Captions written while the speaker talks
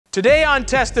Today on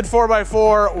Tested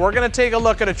 4x4, we're going to take a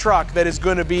look at a truck that is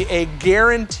going to be a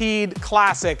guaranteed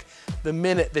classic the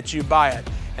minute that you buy it.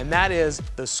 And that is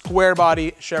the square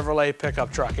body Chevrolet pickup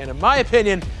truck. And in my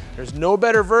opinion, there's no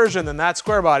better version than that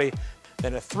square body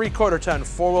than a 3/4 ton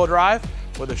four-wheel drive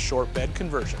with a short bed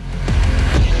conversion.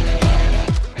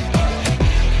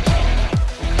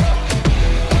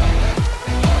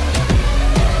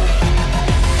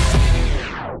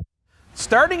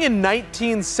 Starting in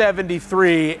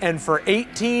 1973 and for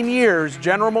 18 years,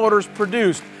 General Motors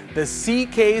produced the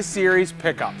CK series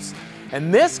pickups.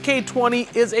 And this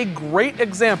K20 is a great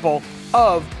example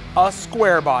of a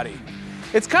square body.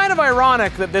 It's kind of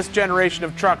ironic that this generation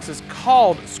of trucks is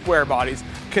called square bodies,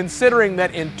 considering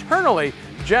that internally,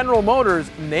 General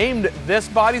Motors named this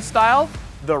body style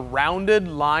the rounded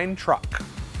line truck.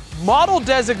 Model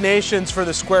designations for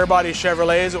the square body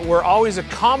Chevrolets were always a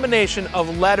combination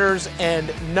of letters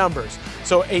and numbers.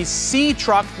 So a C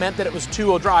truck meant that it was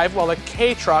two-wheel drive, while a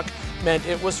K truck meant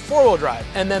it was four-wheel drive.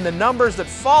 And then the numbers that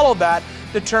followed that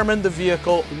determined the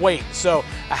vehicle weight. So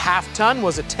a half-ton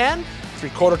was a 10,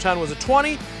 3/4 ton was a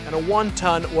 20, and a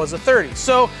 1-ton was a 30.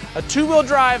 So a two-wheel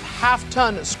drive,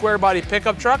 half-ton square body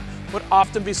pickup truck would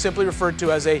often be simply referred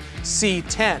to as a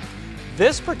C10.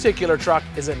 This particular truck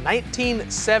is a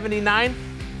 1979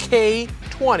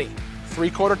 K20,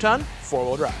 3/4 ton,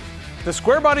 four-wheel drive. The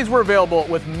square bodies were available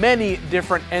with many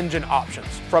different engine options,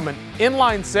 from an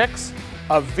inline six,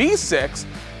 a V6,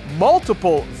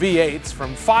 multiple V8s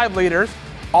from 5 liters,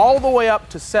 all the way up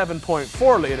to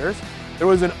 7.4 liters. There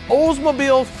was an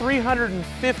Oldsmobile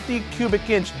 350 cubic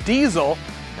inch diesel,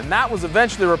 and that was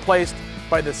eventually replaced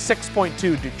by the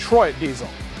 6.2 Detroit diesel.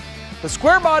 The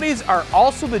square bodies are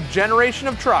also the generation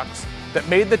of trucks that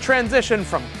made the transition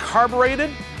from carbureted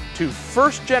to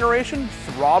first generation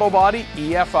throttle body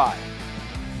EFI.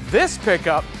 This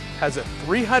pickup has a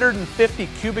 350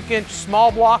 cubic inch small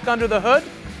block under the hood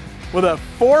with a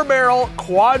 4-barrel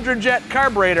quadrajet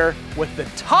carburetor with the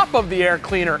top of the air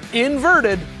cleaner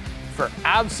inverted for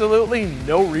absolutely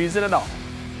no reason at all.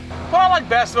 What I like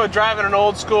best about driving an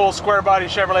old school square body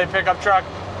Chevrolet pickup truck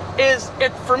is,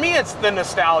 for me, it's the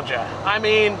nostalgia. I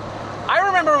mean, I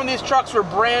remember when these trucks were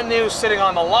brand new sitting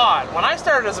on the lot. When I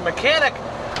started as a mechanic,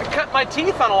 I cut my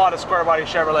teeth on a lot of square body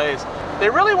Chevrolets. They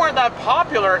really weren't that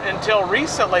popular until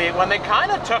recently when they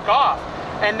kind of took off.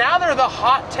 And now they're the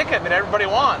hot ticket that everybody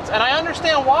wants. And I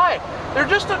understand why. They're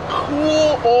just a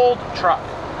cool old truck.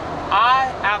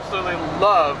 I absolutely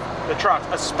love the trucks,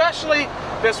 especially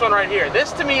this one right here.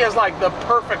 This to me is like the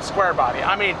perfect square body.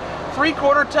 I mean,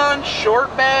 3/4 ton,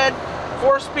 short bed,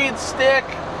 4-speed stick.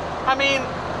 I mean,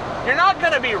 you're not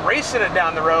gonna be racing it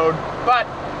down the road, but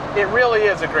it really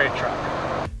is a great truck.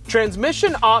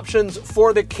 Transmission options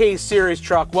for the K series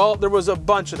truck, well, there was a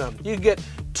bunch of them. You could get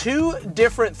 2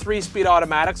 different 3-speed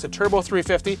automatics, a turbo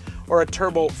 350 or a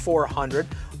turbo 400.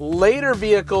 Later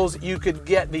vehicles, you could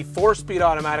get the 4-speed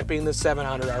automatic, being the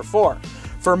 700 R4.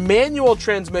 For manual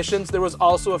transmissions, there was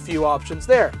also a few options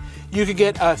there. You could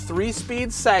get a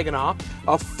 3-speed Saginaw,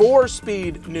 a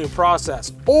 4-speed new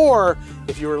process, or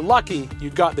if you were lucky,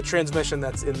 you got the transmission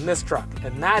that's in this truck,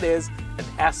 and that is an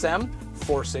SM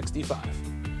 465.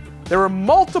 There were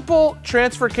multiple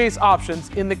transfer case options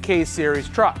in the K series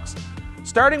trucks,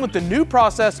 starting with the new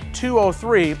process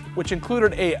 203, which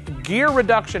included a gear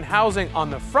reduction housing on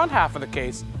the front half of the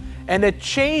case and a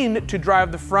chain to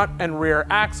drive the front and rear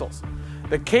axles.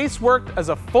 The case worked as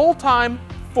a full-time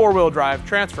 4-wheel drive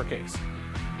transfer case.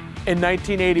 In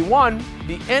 1981,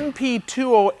 the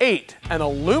NP208, an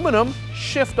aluminum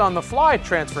shift-on-the-fly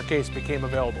transfer case, became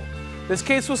available. This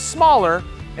case was smaller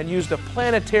and used a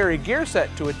planetary gear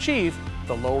set to achieve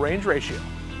the low-range ratio.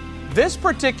 This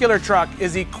particular truck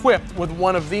is equipped with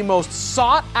one of the most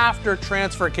sought-after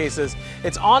transfer cases.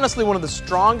 It's honestly one of the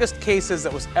strongest cases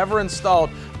that was ever installed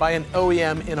by an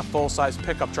OEM in a full-size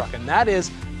pickup truck, and that is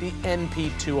the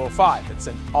NP205. It's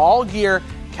an all-gear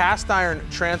cast iron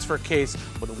transfer case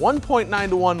with a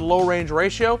 1.9:1 low-range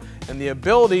ratio and the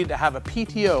ability to have a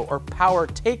PTO, or power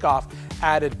takeoff,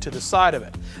 added to the side of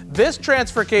it. This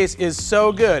transfer case is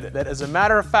so good that, as a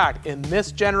matter of fact, in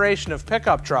this generation of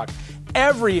pickup truck,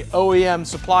 every OEM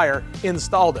supplier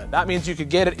installed it. That means you could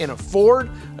get it in a Ford,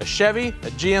 a Chevy,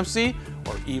 a GMC,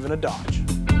 or even a Dodge.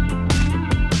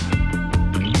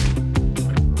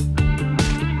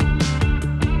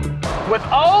 With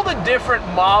all the different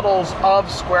models of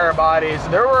square bodies,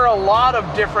 there were a lot of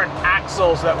different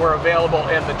axles that were available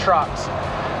in the trucks.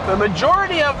 The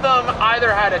majority of them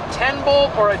either had a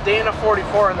 10-bolt or a Dana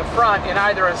 44 in the front in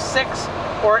either a 6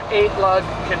 or 8 lug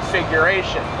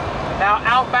configuration. Now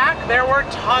out back, there were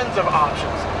tons of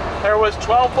options. There was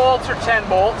 12 bolts or 10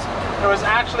 bolts. There was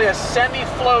actually a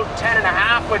semi-float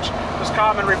 10.5, which was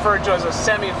commonly referred to as a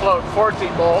semi-float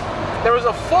 14-bolt. There was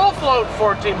a full float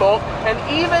 14-bolt and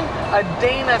even a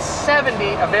Dana 70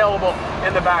 available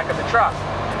in the back of the truck.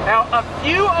 Now, a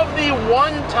few of the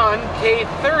 1-ton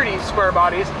K30 square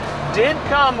bodies did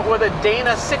come with a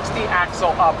Dana 60 axle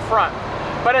up front,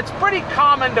 but it's pretty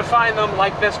common to find them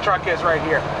like this truck is right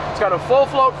here. It's got a full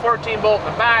float 14-bolt in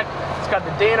the back. It's got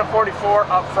the Dana 44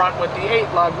 up front with the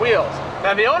 8-lug wheels.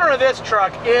 Now, the owner of this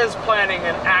truck is planning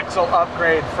an axle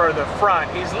upgrade for the front.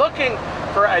 He's looking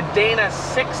for a Dana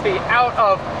 60 out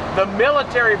of the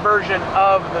military version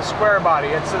of the square body.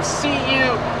 It's a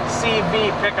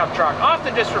CUCV pickup truck,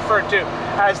 often just referred to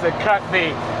as the Cut V,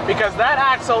 because that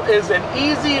axle is an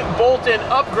easy bolt-in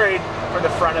upgrade for the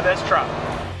front of this truck.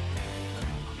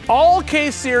 All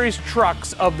K-Series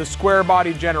trucks of the square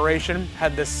body generation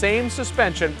had the same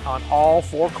suspension on all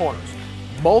 4 corners.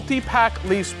 Multi-pack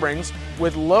leaf springs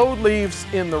with load leaves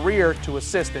in the rear to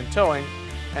assist in towing,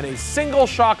 and a single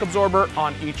shock absorber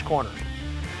on each corner.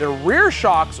 The rear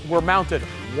shocks were mounted,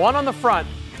 one on the front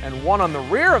and one on the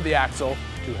rear of the axle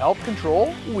to help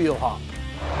control wheel hop.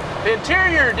 The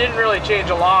interior didn't really change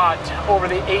a lot over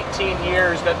the 18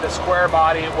 years that the square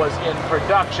body was in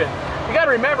production. You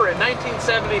gotta remember, in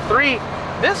 1973,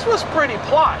 this was pretty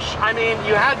plush. I mean,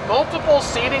 you had multiple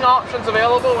seating options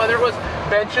available, whether it was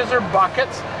benches or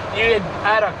buckets. You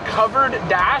had a covered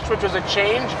dash, which was a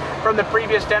change from the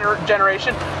previous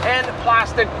generation, and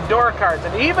plastic door cards,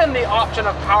 and even the option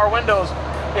of power windows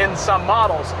in some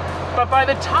models. But by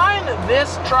the time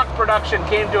this truck production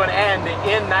came to an end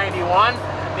in '91,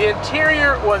 the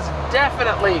interior was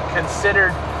definitely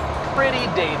considered pretty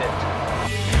dated.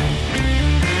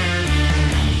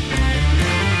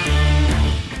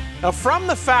 Now, from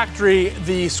the factory,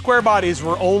 the square bodies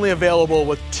were only available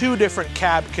with 2 different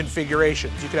cab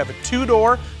configurations. You could have a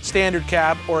 2-door standard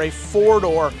cab or a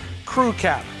 4-door crew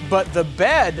cab. But the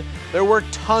bed, there were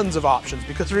tons of options,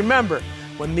 because remember,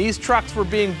 when these trucks were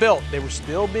being built, they were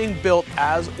still being built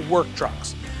as work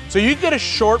trucks. So you get a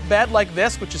short bed like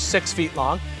this, which is 6 feet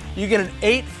long. You get an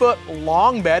 8-foot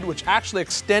long bed, which actually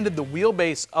extended the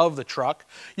wheelbase of the truck.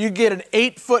 You get an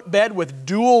 8-foot bed with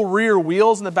dual rear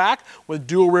wheels in the back with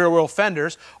dual rear wheel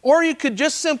fenders. Or you could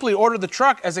just simply order the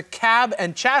truck as a cab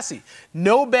and chassis.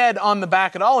 No bed on the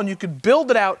back at all, and you could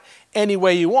build it out any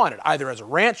way you wanted, either as a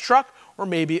ranch truck or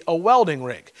maybe a welding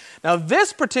rig. Now,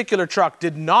 this particular truck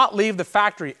did not leave the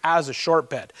factory as a short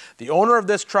bed. The owner of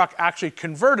this truck actually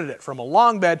converted it from a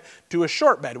long bed to a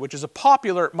short bed, which is a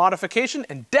popular modification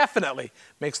and definitely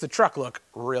makes the truck look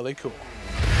really cool.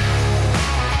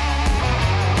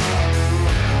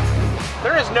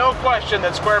 There is no question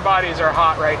that square bodies are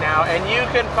hot right now, and you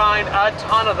can find a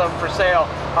ton of them for sale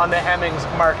on the Hemmings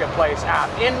Marketplace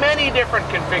app in many different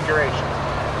configurations.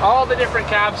 All the different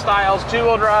cab styles,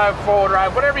 2-wheel drive, 4-wheel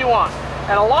drive, whatever you want.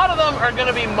 And a lot of them are going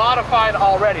to be modified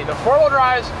already. The 4-wheel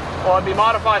drives will be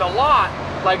modified a lot,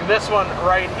 like this one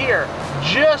right here.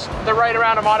 Just the right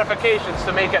amount of modifications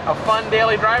to make it a fun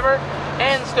daily driver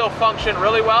and still function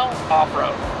really well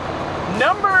off-road.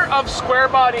 Number of square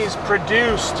bodies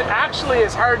produced actually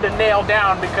is hard to nail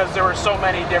down because there were so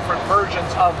many different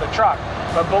versions of the truck.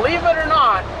 But believe it or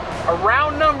not, a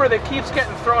round number that keeps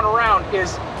getting thrown around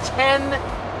is 10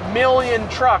 million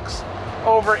trucks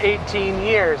over 18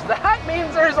 years. That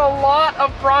means there's a lot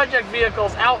of project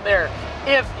vehicles out there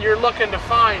if you're looking to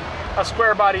find a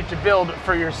square body to build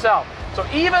for yourself. So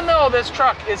even though this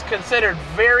truck is considered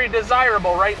very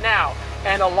desirable right now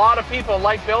and a lot of people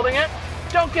like building it,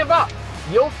 don't give up.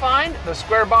 You'll find the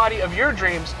square body of your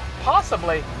dreams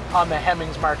possibly on the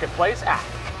Hemmings Marketplace app.